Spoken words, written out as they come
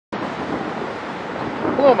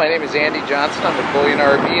Hello, my name is Andy Johnson. I'm with Bullion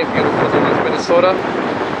RV in beautiful Duluth, Minnesota.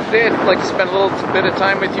 Today I'd like to spend a little bit of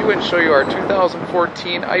time with you and show you our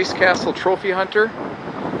 2014 Ice Castle Trophy Hunter.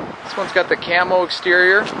 This one's got the camo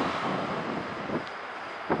exterior.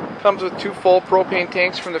 Comes with 2 full propane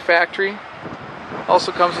tanks from the factory.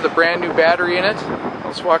 Also comes with a brand new battery in it.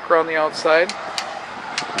 Let's walk around the outside.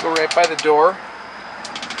 Go right by the door.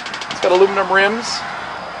 It's got aluminum rims.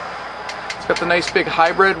 It's got the nice big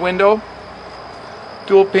hybrid window.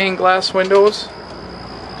 Dual pane glass windows.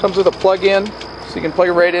 Comes with a plug-in, so you can plug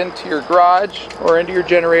it right into your garage or into your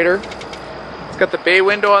generator. It's got the bay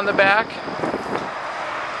window on the back.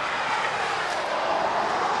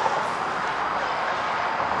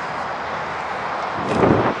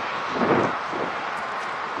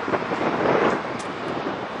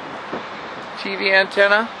 TV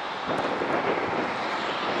antenna.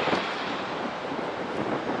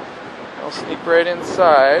 I'll sneak right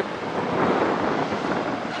inside.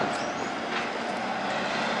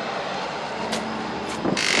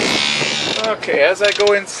 Okay, as I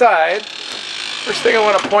go inside, first thing I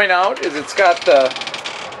want to point out is it's got the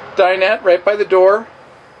dinette right by the door.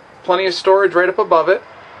 Plenty of storage right up above it.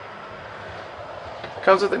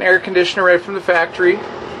 Comes with an air conditioner right from the factory.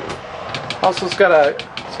 Also, it's got a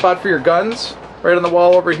spot for your guns right on the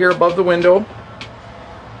wall over here above the window.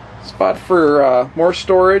 Spot for more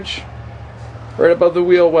storage right above the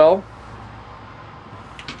wheel well.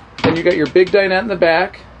 Then you got your big dinette in the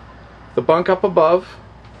back, the bunk up above.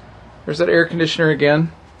 There's that air conditioner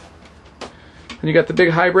again. And you got the big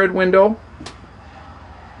hybrid window.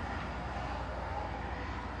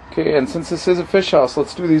 Okay, and since this is a fish house,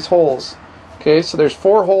 let's do these holes. Okay, so there's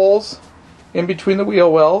 4 holes in between the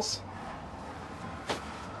wheel wells.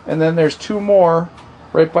 And then there's 2 more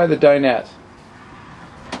right by the dinette.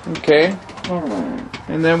 Okay.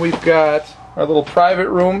 And then we've got our little private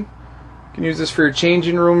room. You can use this for your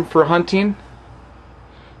changing room for hunting. You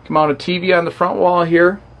can mount a TV on the front wall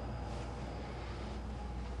here.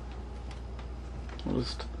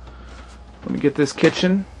 Let me get this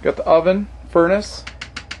kitchen. Got the oven, furnace,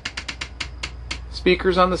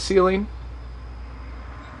 speakers on the ceiling.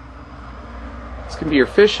 This can be your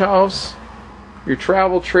fish house, your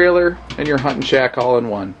travel trailer, and your hunting shack all in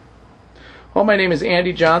one. Well, my name is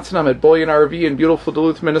Andy Johnson. I'm at Bullion RV in beautiful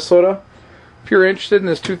Duluth, Minnesota. If you're interested in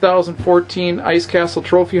this 2014 Ice Castle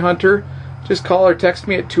Trophy Hunter, just call or text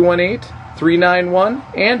me at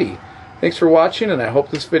 218-391-ANDY. Thanks for watching, and I hope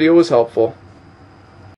this video was helpful.